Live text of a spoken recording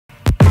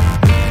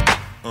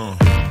Yeah.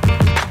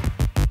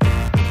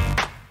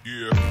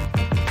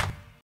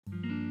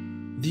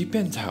 The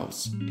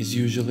penthouse is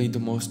usually the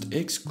most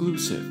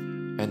exclusive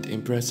and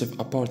impressive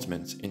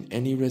apartments in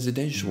any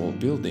residential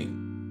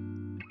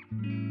building.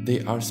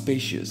 They are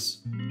spacious,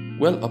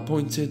 well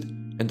appointed,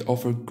 and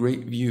offer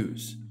great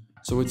views,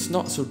 so it's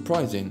not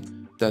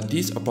surprising that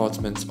these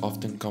apartments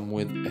often come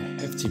with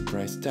hefty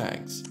price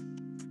tags.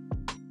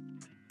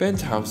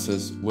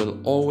 Penthouses will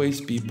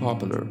always be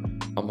popular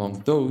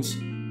among those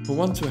who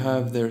want to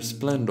have their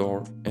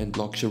splendor and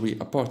luxury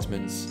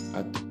apartments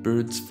at the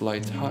bird's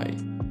flight high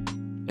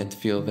and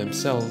feel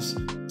themselves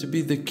to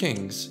be the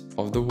kings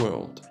of the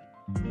world.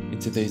 In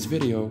today's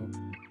video,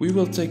 we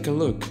will take a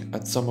look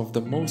at some of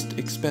the most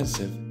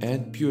expensive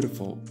and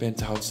beautiful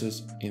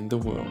penthouses in the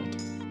world.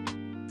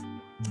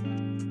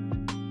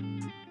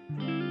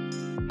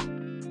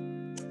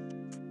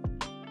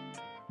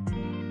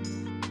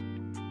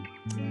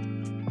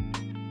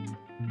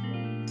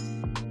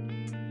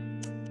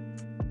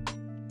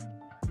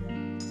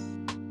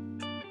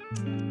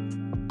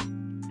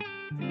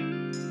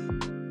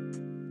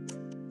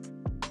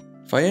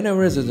 Faena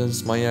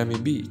Residence Miami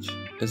Beach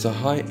is a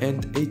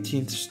high-end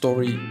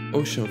 18th-story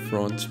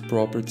oceanfront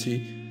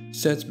property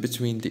set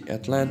between the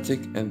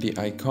Atlantic and the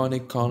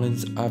iconic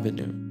Collins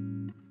Avenue.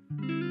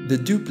 The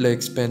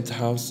duplex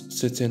penthouse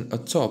sitting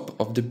atop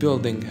of the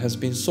building has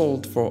been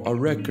sold for a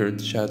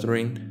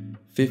record-shattering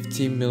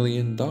 $50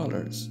 million,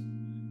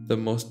 the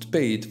most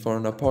paid for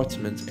an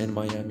apartment in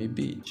Miami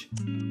Beach.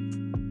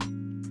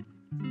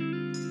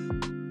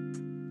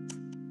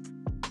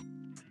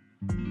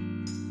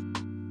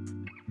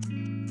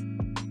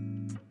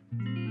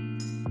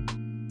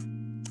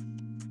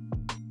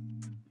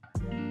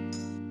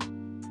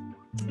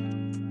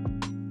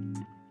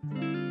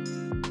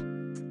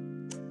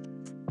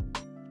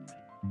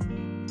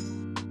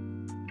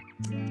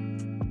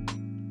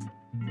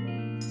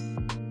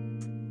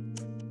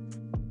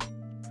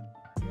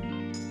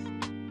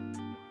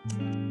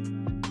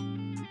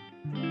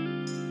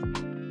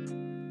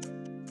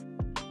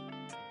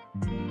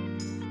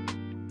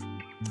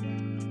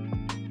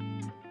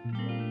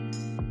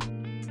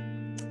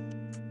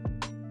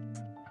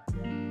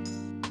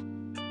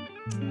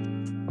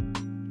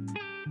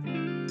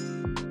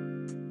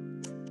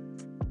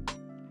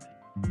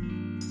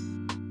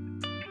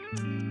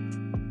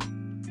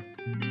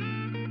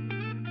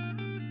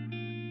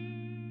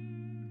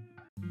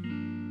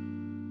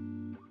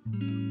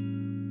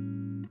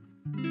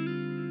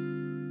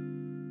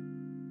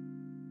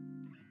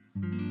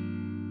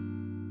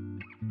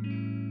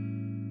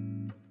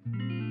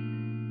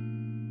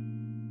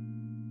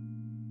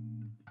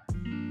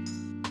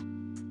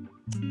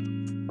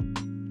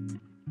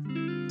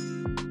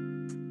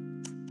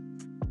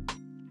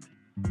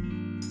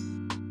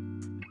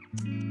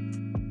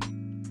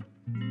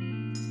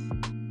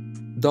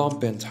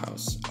 Dome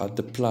Penthouse at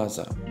the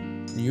Plaza,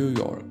 New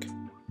York.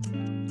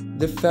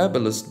 The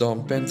fabulous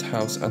Dome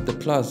Penthouse at the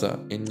Plaza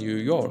in New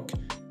York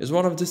is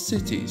one of the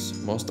city's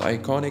most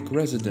iconic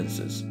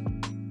residences.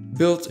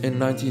 Built in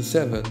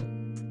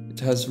 1907, it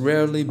has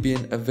rarely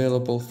been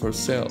available for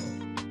sale,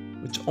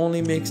 which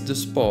only makes the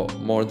spot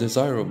more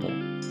desirable.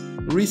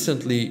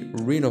 Recently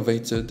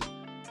renovated,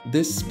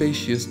 this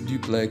spacious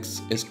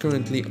duplex is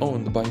currently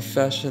owned by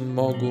fashion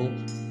mogul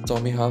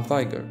Tommy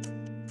Hilfiger.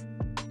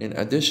 In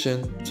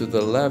addition to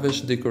the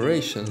lavish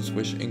decorations,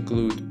 which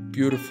include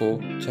beautiful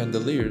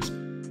chandeliers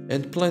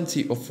and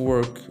plenty of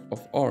work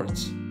of art,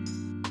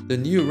 the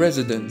new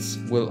residents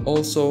will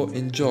also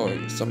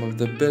enjoy some of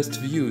the best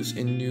views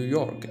in New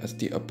York as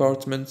the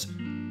apartment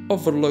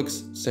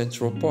overlooks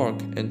Central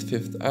Park and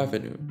Fifth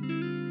Avenue.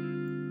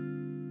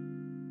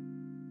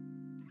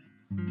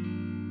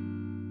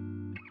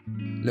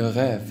 Le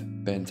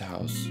Rêve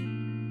Penthouse,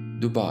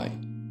 Dubai.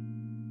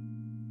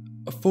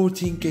 A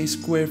 14k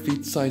square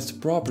feet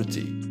sized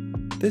property,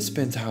 this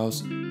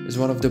penthouse is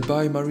one of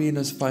Dubai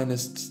Marina's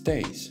finest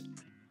stays.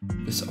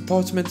 This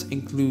apartment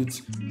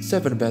includes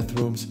 7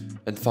 bathrooms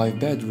and 5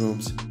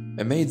 bedrooms,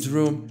 a maid's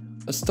room,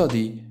 a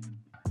study,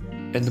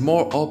 and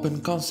more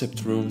open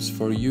concept rooms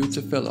for you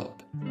to fill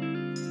up.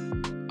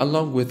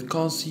 Along with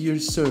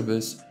concierge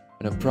service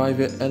and a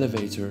private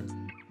elevator,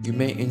 you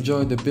may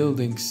enjoy the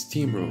building's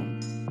steam room,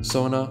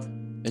 sauna,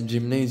 and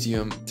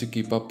gymnasium to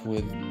keep up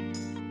with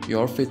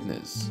your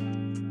fitness.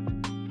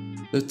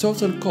 The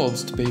total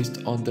cost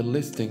based on the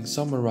listing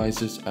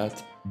summarizes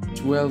at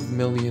 $12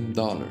 million.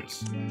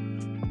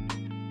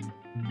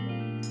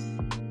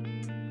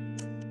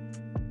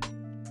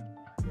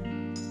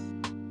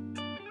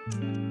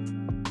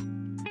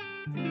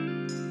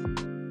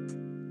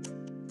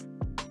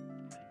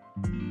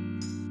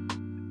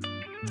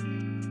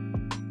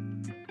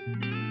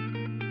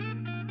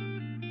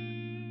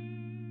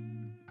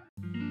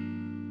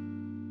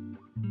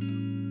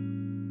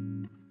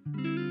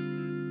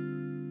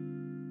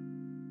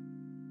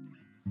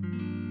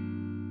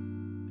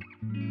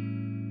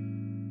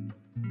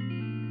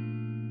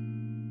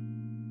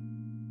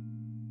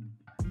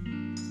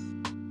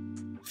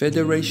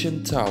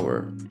 Federation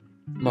Tower,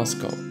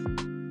 Moscow.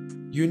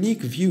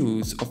 Unique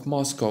views of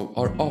Moscow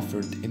are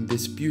offered in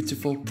this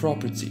beautiful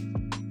property.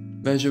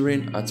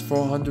 Measuring at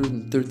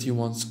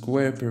 431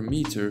 square per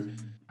meter,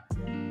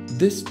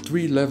 this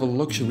 3-level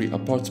luxury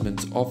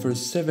apartment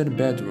offers 7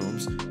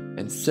 bedrooms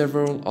and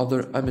several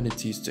other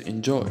amenities to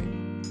enjoy.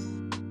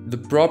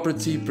 The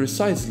property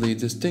precisely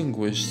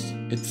distinguishes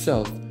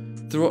itself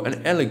through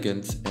an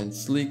elegant and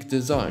sleek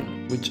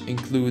design, which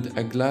include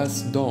a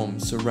glass dome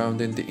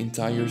surrounding the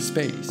entire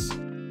space.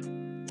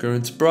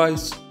 Current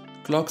price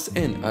clocks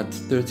in at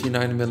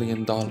 $39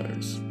 million.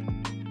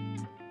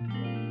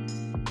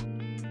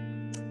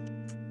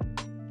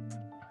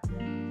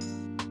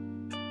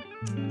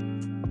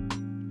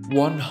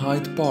 1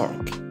 Hyde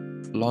Park,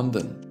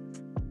 London.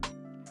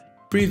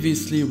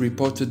 Previously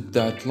reported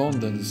that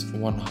London's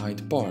 1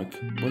 Hyde Park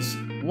was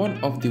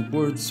one of the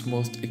world's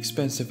most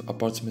expensive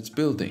apartment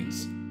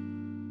buildings.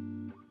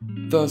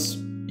 Thus,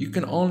 you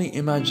can only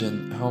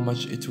imagine how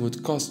much it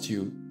would cost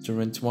you to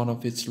rent one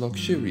of its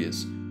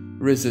luxurious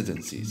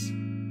residencies.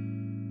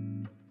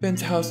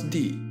 Penthouse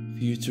D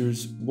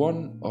features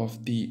one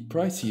of the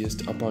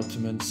priciest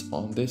apartments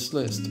on this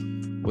list,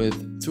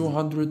 with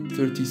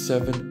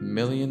 $237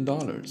 million,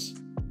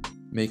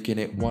 making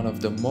it one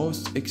of the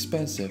most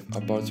expensive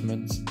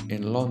apartments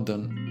in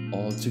London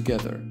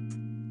altogether.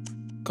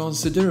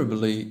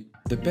 Considerably,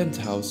 the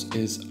penthouse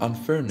is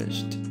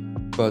unfurnished,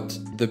 but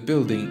the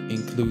building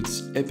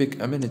includes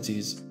epic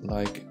amenities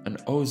like an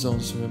ozone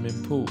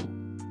swimming pool.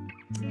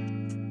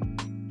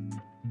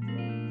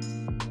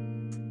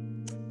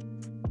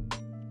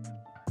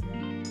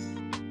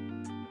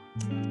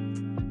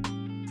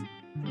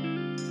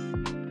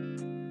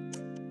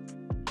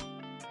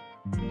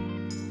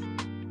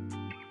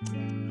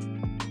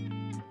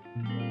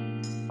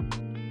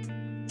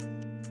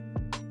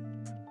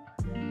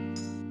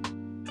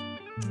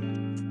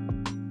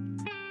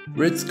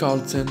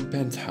 Ritz-Carlton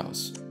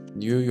Penthouse,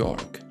 New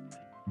York.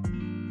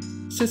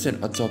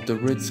 Sitting atop the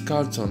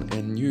Ritz-Carlton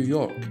in New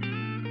York,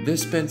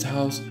 this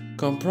penthouse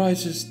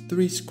comprises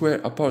 3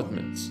 square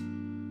apartments,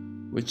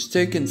 which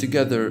taken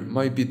together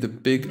might be the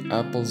Big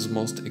Apple's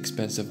most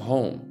expensive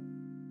home.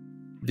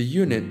 The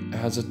unit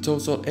has a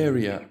total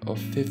area of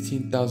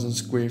 15,000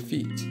 square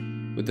feet,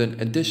 with an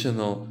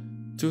additional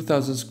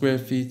 2,000 square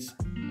feet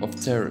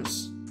of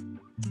terrace.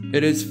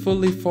 It is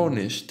fully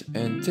furnished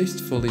and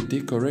tastefully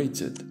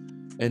decorated,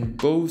 and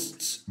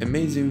boasts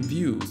amazing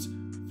views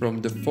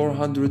from the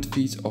 400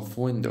 feet of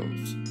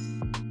windows.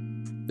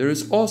 There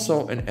is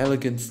also an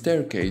elegant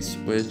staircase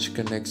which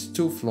connects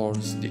 2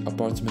 floors the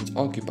apartment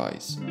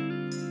occupies.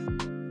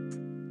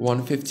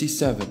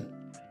 157,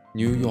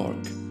 New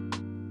York.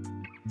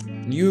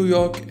 New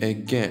York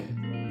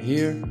again,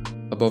 here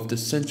above the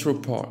Central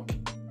Park,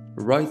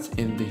 right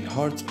in the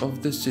heart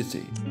of the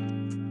city.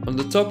 On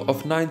the top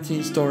of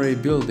 19-story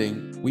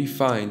building, we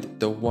find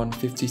the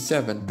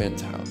 157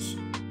 penthouse.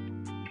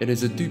 It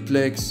is a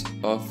duplex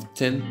of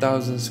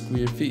 10,000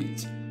 square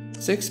feet,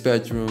 6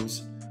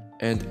 bedrooms,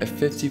 and a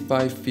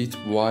 55 feet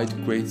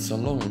wide great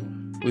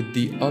salon with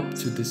the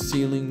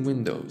up-to-the-ceiling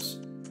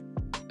windows,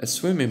 a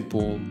swimming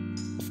pool,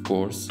 of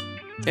course,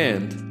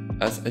 and,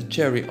 as a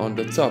cherry on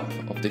the top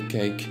of the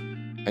cake,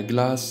 a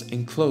glass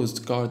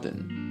enclosed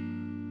garden.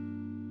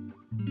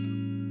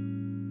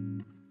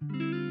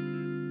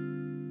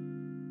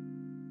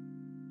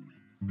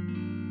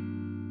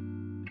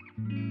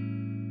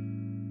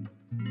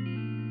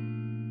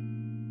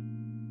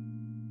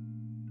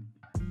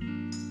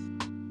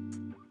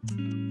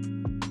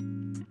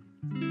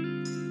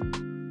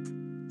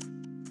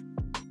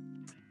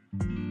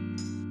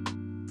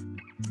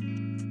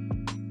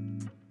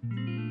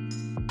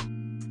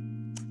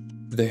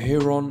 The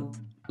Heron,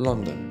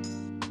 London.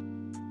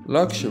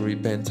 Luxury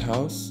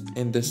penthouse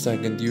in the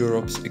 2nd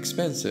Europe's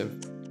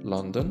expensive,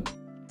 London.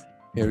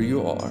 Here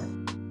you are.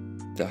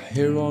 The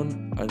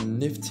Heron, a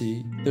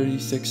nifty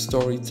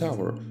 36-story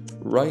tower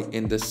right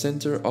in the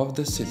center of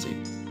the city,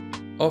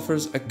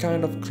 offers a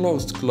kind of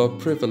closed club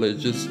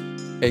privileges,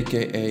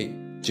 aka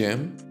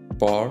gym,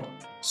 bar,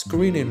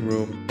 screening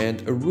room,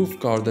 and a roof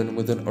garden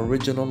with an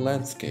original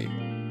landscape.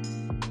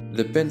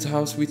 The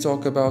penthouse we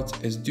talk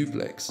about is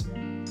duplex.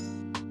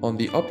 On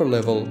the upper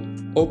level,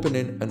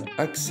 opening an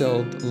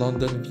excelled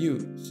London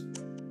views.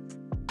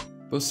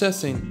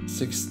 Possessing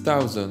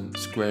 6,000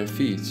 square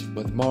feet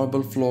with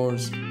marble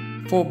floors,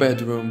 4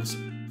 bedrooms,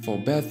 4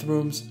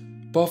 bathrooms,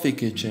 buffet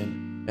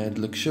kitchen, and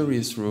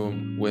luxurious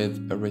room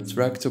with a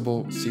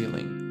retractable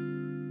ceiling.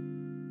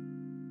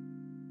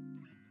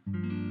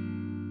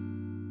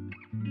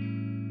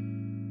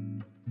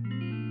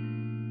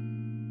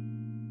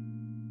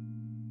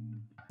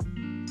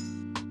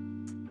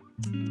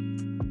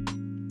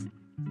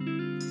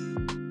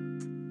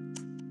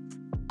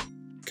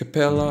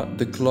 Capella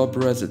the Club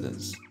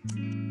Residence,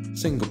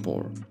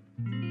 Singapore.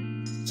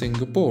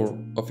 Singapore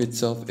of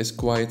itself is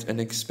quite an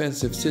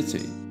expensive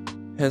city,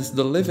 hence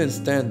the living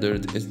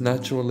standard is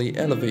naturally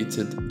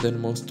elevated than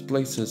most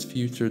places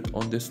featured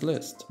on this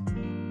list.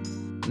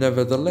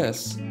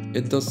 Nevertheless,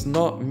 it does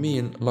not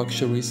mean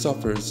luxury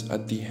suffers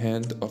at the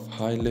hand of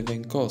high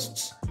living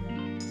costs.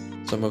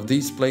 Some of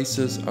these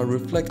places are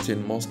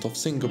reflecting most of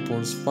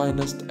Singapore's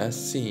finest as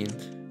seen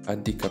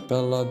at the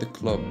Capella the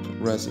Club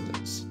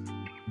residence.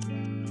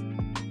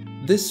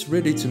 This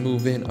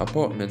ready-to-move-in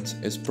apartment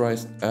is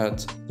priced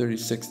at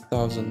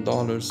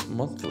 $36,000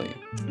 monthly.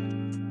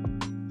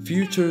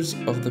 Features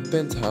of the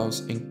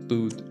penthouse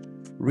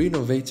include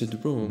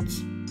renovated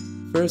rooms,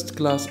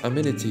 first-class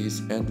amenities,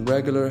 and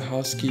regular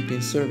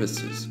housekeeping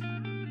services.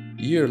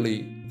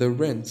 Yearly, the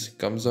rent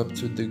comes up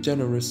to the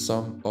generous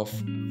sum of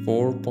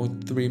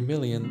 $4.3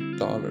 million.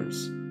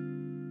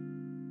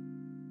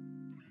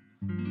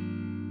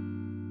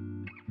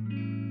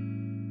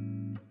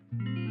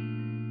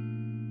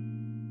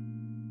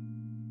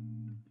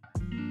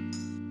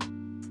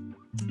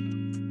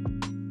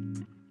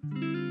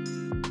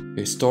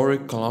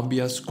 Historic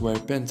Columbia Square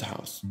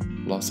Penthouse,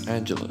 Los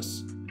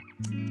Angeles.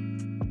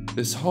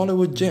 This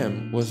Hollywood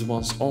gem was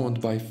once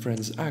owned by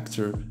Friends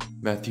actor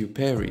Matthew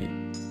Perry,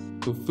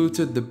 who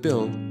footed the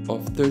bill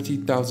of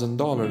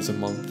 $30,000 a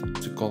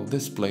month to call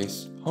this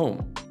place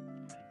home.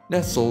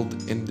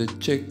 Nestled in the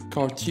chic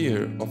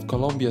quartier of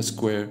Columbia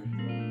Square,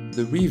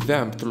 the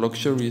revamped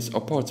luxurious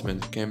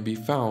apartment can be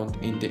found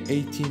in the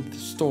 18th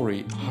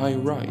story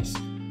high-rise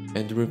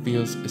and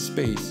reveals a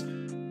space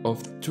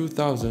of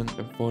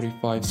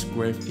 2,045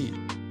 square feet.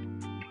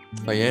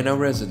 Vienna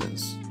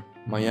Residence,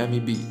 Miami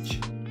Beach.